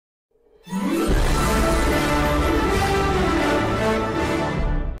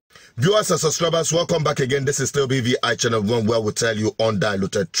Viewers and subscribers, welcome back again. This is still BVI Channel 1, where we tell you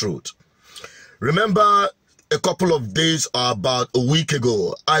undiluted truth. Remember, a couple of days or about a week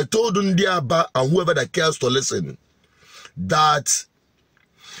ago, I told Ndiaba and whoever that cares to listen that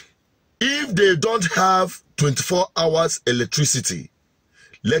if they don't have 24 hours electricity,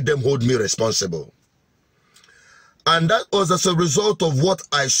 let them hold me responsible. And that was as a result of what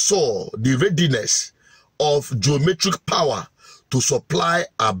I saw, the readiness of geometric power to supply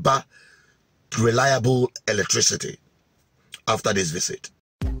Aba reliable electricity after this visit.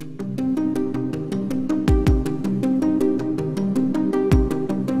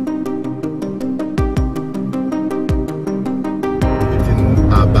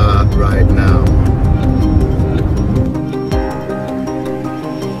 Meeting Aba right now.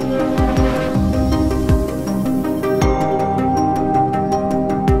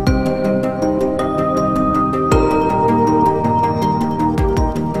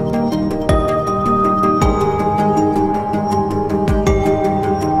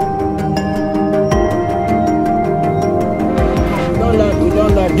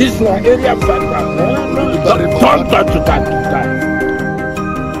 This is an area of don't touch that.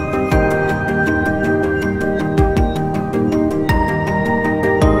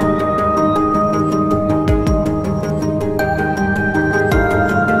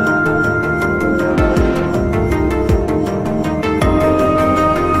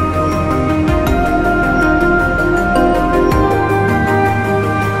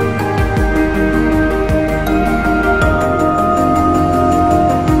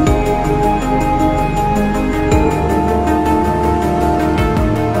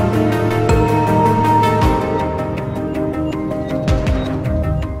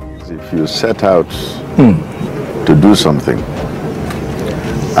 You set out to do something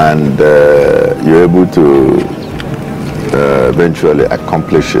and you're able to eventually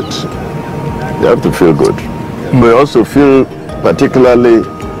accomplish it, you have to feel good. We also feel particularly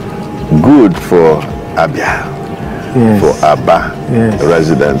good for Abia, for Aba,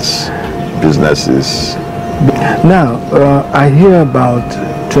 residents, businesses. Now, I hear about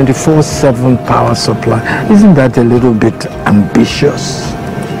 24/7 power supply. Isn't that a little bit ambitious?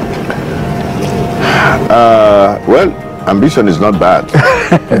 Well, ambition is not bad.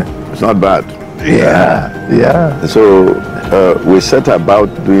 It's not bad. Yeah. So we set about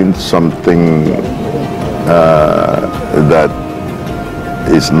doing something that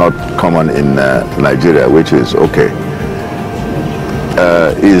is not common in Nigeria, which is okay.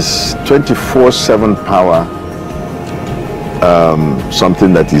 Is 24/7 power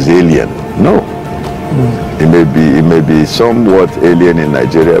something that is alien? No. It may be somewhat alien in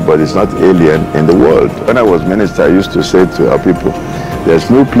Nigeria, but it's not alien in the world. When I was minister, I used to say to our people, there's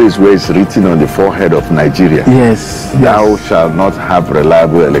no place where it's written on the forehead of Nigeria, thou shalt not have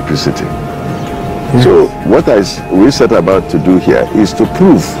reliable electricity. So what we set about to do here is to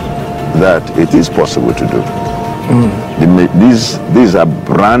prove that it is possible to do. These are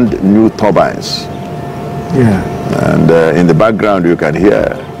brand new turbines. And in the background you can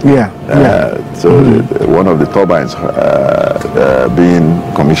hear so one of the turbines being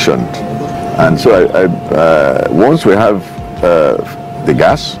commissioned. And so once we have the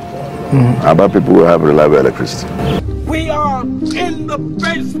gas, Aba people will have reliable electricity. We are in the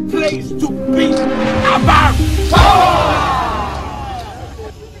best place to be. Aba power!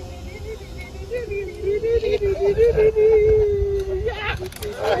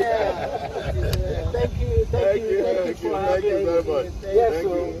 Thank you very much.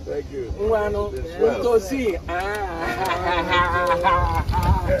 Thank you. We'll see.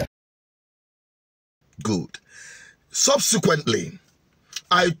 Good. Subsequently,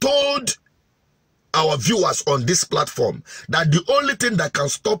 I told our viewers on this platform that the only thing that can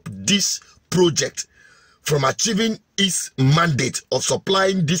stop this project from achieving its mandate of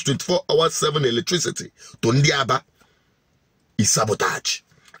supplying this 24/7 electricity to Ndiaba is sabotage.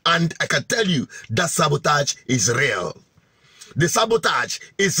 And I can tell you that sabotage is real. The sabotage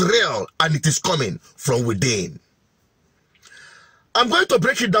is real and it is coming from within. I'm going to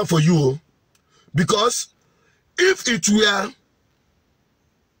break it down for you because if it were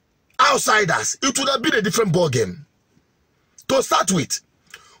outsiders, it would have been a different ballgame. To start with,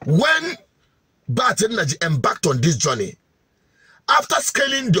 when Bat Energy embarked on this journey, after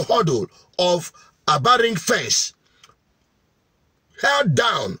scaling the hurdle of a barring fence held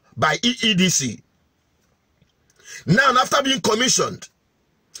down by EEDC, now after being commissioned,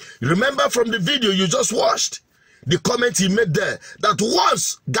 remember from the video you just watched, the comment he made there, that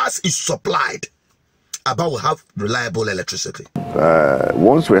once gas is supplied, Aba will have reliable electricity.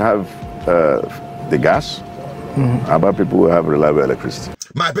 Once we have the gas, Aba people will have reliable electricity.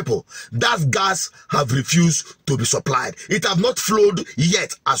 My people, that gas have refused to be supplied. It have not flowed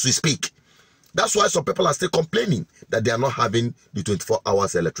yet as we speak. That's why some people are still complaining that they are not having the 24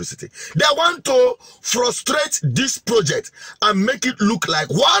 hours electricity. They want to frustrate this project and make it look like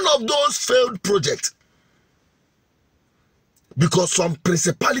one of those failed projects. Because some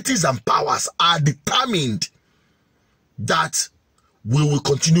principalities and powers are determined that we will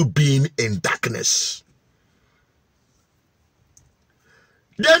continue being in darkness.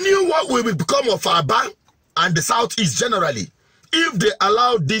 They knew what will become of Aba and the Southeast generally if they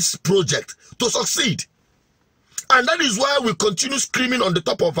allow this project to succeed. And that is why we continue screaming on the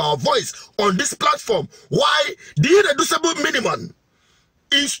top of our voice on this platform why the irreducible minimum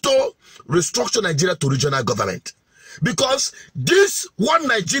is to restructure Nigeria to regional government. Because this one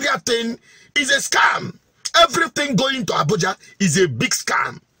Nigeria thing is a scam. Everything going to Abuja is a big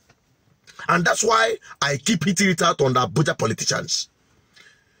scam. And that's why I keep hitting it out on the Abuja politicians.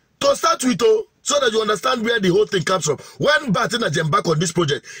 To start with, so that you understand where the whole thing comes from. When Batina embarked on this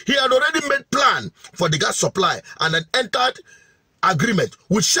project, he had already made plan for the gas supply and had entered agreement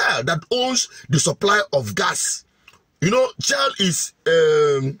with Shell that owns the supply of gas. You know, Shell is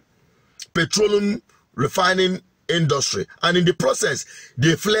petroleum refining industry, and in the process,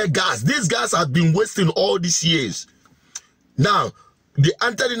 they flare gas. This gas has been wasting all these years. Now, they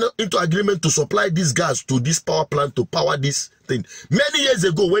entered into agreement to supply this gas to this power plant to power this thing many years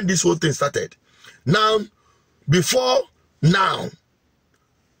ago when this whole thing started. Now, before now,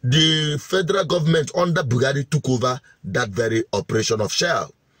 the federal government under Bugatti took over that very operation of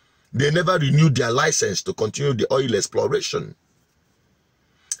Shell. They never renewed their license to continue the oil exploration.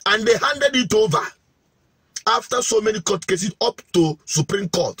 And they handed it over. After so many court cases up to Supreme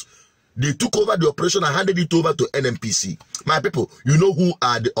Court, they took over the operation and handed it over to NNPC. My people, you know who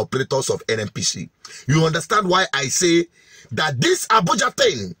are the operators of NNPC. You understand why I say that this Abuja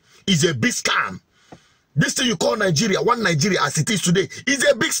thing is a big scam. This thing you call Nigeria, one Nigeria as it is today, is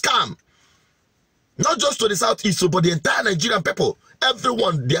a big scam. Not just to the Southeast, but the entire Nigerian people.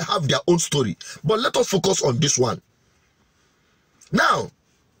 Everyone, they have their own story. But let us focus on this one. Now,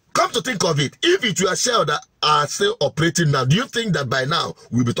 come to think of it, if it were Shell that are still operating now, do you think that by now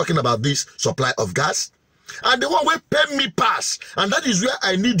we'll be talking about this supply of gas? And the one will pay me pass, and that is where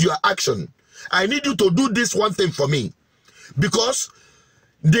I need your action. I need you to do this one thing for me. Because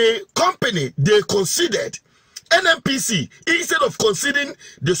the company, they considered, NNPC, instead of considering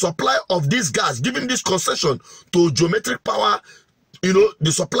the supply of this gas, giving this concession to Geometric Power, you know,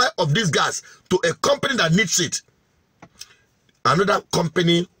 the supply of this gas to a company that needs it, another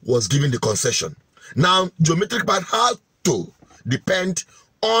company was giving the concession. Now, Geometric Power had to depend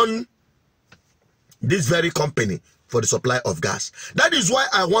on this very company for the supply of gas. That is why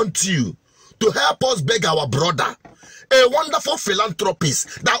I want you to help us beg our brother, a wonderful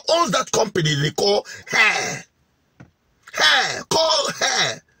philanthropist that owns that company they call Hair. Call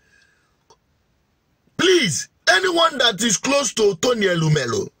Hair. Please, anyone that is close to Tony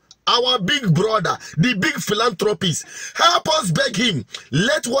Elumelo, our big brother, the big philanthropist, help us beg him.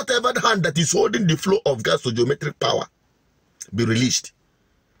 Let whatever hand that is holding the flow of gas to Geometric Power be released,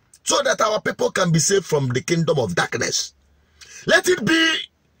 so that our people can be saved from the kingdom of darkness. Let it be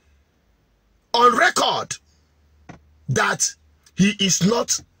on record that he is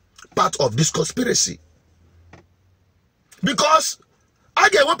not part of this conspiracy. Because I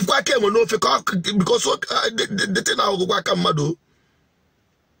get what people came on because the thing I will come mad.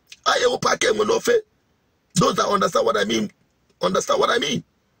 Those that understand what I mean, understand what I mean.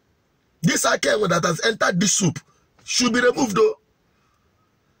 This Akemo that has entered this soup should be removed though.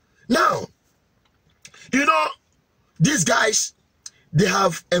 Now, you know, these guys, they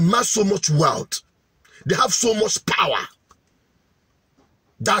have amassed so much wealth. They have so much power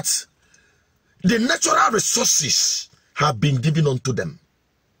that the natural resources have been given unto them.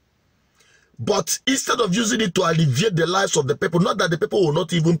 But instead of using it to alleviate the lives of the people, not that the people will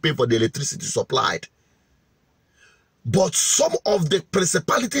not even pay for the electricity supplied, but some of the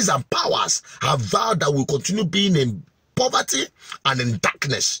principalities and powers have vowed that we'll continue being in poverty and in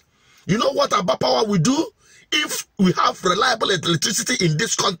darkness. You know what our power will do? If we have reliable electricity in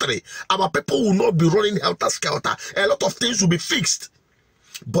this country, our people will not be running helter-skelter. A lot of things will be fixed.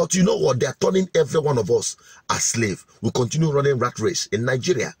 But you know what? They are turning every one of us as slave. We continue running rat race in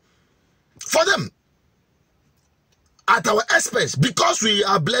Nigeria for them at our expense, because we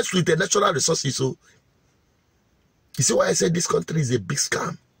are blessed with the natural resources. So you see why I said this country is a big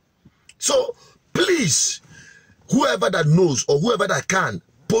scam. So please, whoever that knows or whoever that can,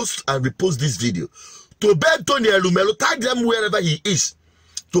 post and repost this video to beg Tony Elumelo, tag them wherever he is,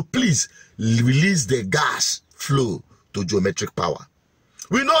 to please release the gas flow to Geometric Power.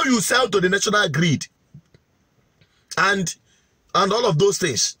 We know you sell to the national grid and all of those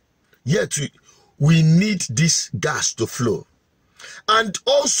things. Yet we need this gas to flow. And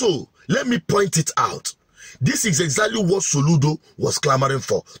also, let me point it out. This is exactly what Soludo was clamoring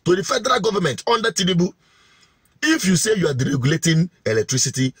for to the federal government under Tinubu. If you say you are deregulating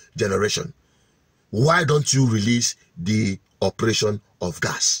electricity generation, why don't you release the operation of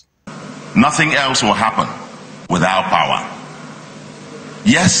gas? Nothing else will happen without power.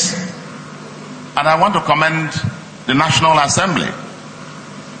 Yes, and I want to commend the National Assembly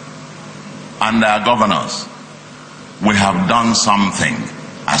and our governors. We have done something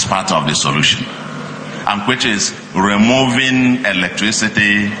as part of the solution, and which is removing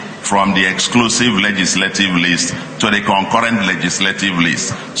electricity from the exclusive legislative list to the concurrent legislative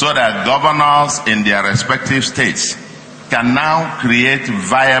list, so that governors in their respective states can now create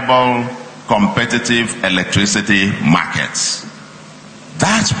viable, competitive electricity markets.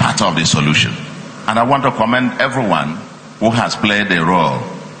 That's part of the solution. And I want to commend everyone who has played a role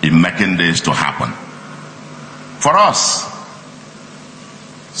in making this to happen. For us,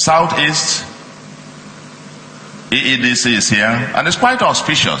 Southeast EEDC is here, and it's quite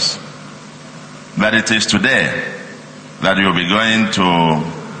auspicious that it is today that you'll be going to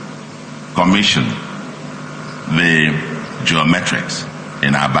commission the geometrics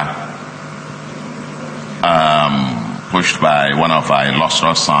in Aba, pushed by one of our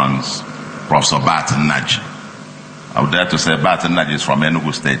illustrious sons, Professor Barton Nudge. I would dare to say Barton Nudge is from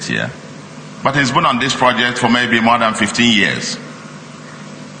Enugu State here. But he's been on this project for maybe more than 15 years.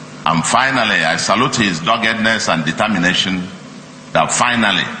 And finally, I salute his doggedness and determination that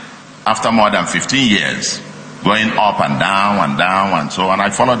finally, after more than 15 years, going up and down and so on, I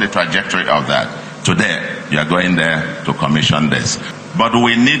follow the trajectory of that. Today, you are going there to commission this. But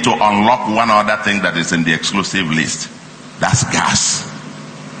we need to unlock one other thing that is in the exclusive list. That's gas.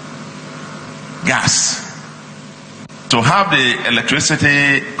 Gas. To have the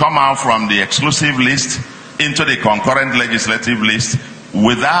electricity come out from the exclusive list into the concurrent legislative list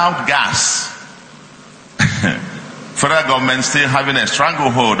without gas, federal government still having a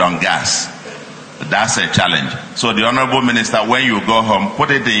stranglehold on gas, that's a challenge. So the Honorable Minister, when you go home,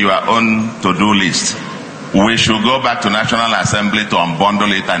 put it in your own to-do list. We should go back to National Assembly to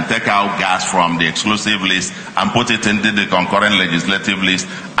unbundle it and take out gas from the exclusive list and put it into the concurrent legislative list.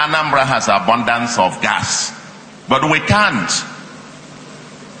 Anambra has abundance of gas, but we can't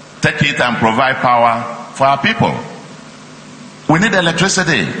take it and provide power for our people. We need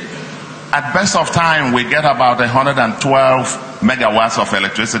electricity. At best of time, we get about 112 megawatts of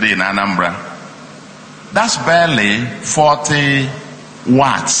electricity in Anambra. That's barely 40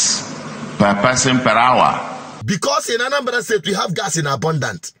 watts per person per hour. Because in Anambra State we have gas in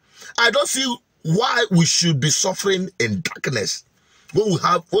abundance. I don't see why we should be suffering in darkness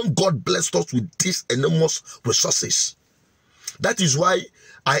when God blessed us with these enormous resources. That is why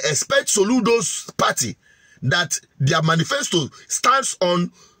I expect Soludo's party that their manifesto stands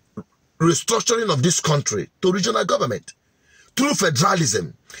on restructuring of this country to regional government through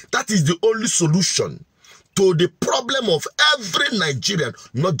federalism. That is the only solution to the problem of every Nigerian,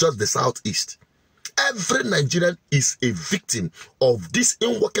 not just the Southeast. Every Nigerian is a victim of this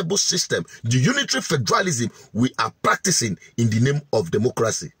unworkable system, the unitary federalism we are practicing in the name of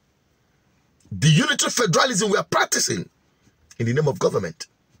democracy. The unitary federalism we are practicing in the name of government.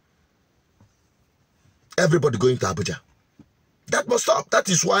 Everybody going to Abuja. That must stop. That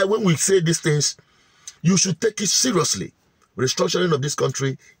is why when we say these things, you should take it seriously. Restructuring of this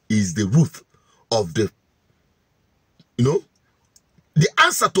country is the root of the, the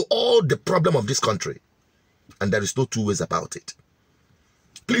answer to all the problem of this country. And there is no two ways about it.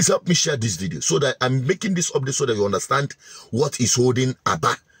 Please help me share this video so that I'm making this update so that you understand what is holding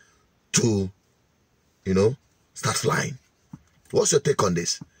Aba to, start flying. What's your take on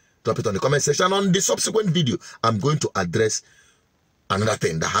this? Drop it on the comment section. On the subsequent video, I'm going to address another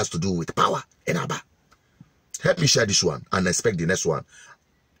thing that has to do with power in Aba. Help me share this one and expect the next one.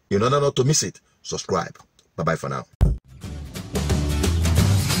 In order not to miss it, subscribe. Bye-bye for now.